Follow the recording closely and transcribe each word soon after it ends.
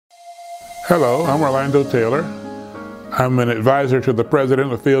Hello, I'm Orlando Taylor. I'm an advisor to the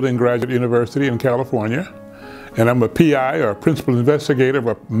president of Fielding Graduate University in California, and I'm a PI, or principal investigator, of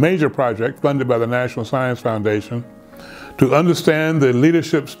a major project funded by the National Science Foundation to understand the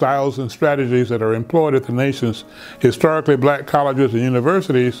leadership styles and strategies that are employed at the nation's historically black colleges and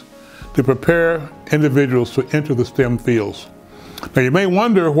universities to prepare individuals to enter the STEM fields. Now, you may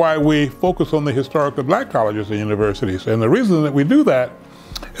wonder why we focus on the historically black colleges and universities, and the reason that we do that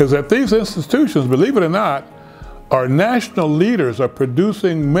is that these institutions, believe it or not, are national leaders of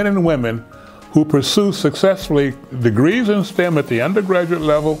producing men and women who pursue successfully degrees in STEM at the undergraduate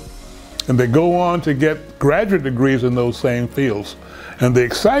level, and they go on to get graduate degrees in those same fields. And the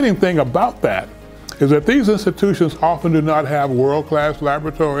exciting thing about that is that these institutions often do not have world-class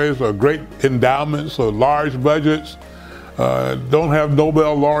laboratories or great endowments or large budgets, don't have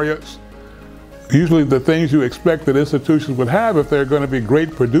Nobel laureates. Usually the things you expect that institutions would have if they're going to be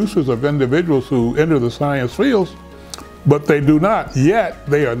great producers of individuals who enter the science fields, but they do not. Yet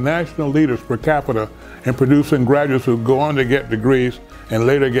they are national leaders per capita in producing graduates who go on to get degrees and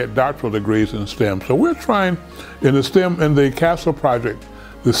later get doctoral degrees in STEM. So we're trying in the CASL project,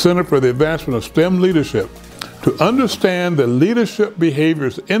 the Center for the Advancement of STEM Leadership, to understand the leadership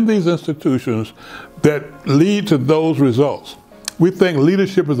behaviors in these institutions that lead to those results. We think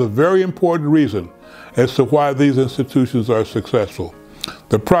leadership is a very important reason as to why these institutions are successful.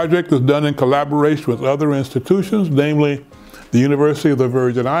 The project is done in collaboration with other institutions, namely the University of the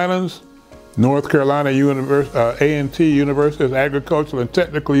Virgin Islands, North Carolina A&T University, Agricultural and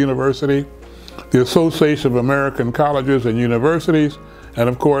Technical University, the Association of American Colleges and Universities, and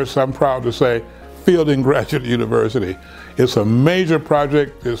of course, I'm proud to say, Fielding Graduate University. It's a major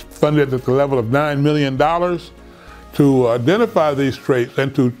project. It's funded at the level of $9 million. To identify these traits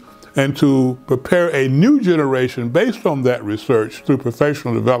and to prepare a new generation based on that research through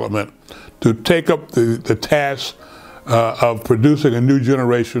professional development to take up the task of producing a new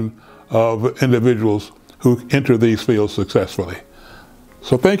generation of individuals who enter these fields successfully.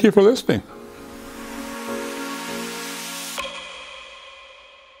 So thank you for listening.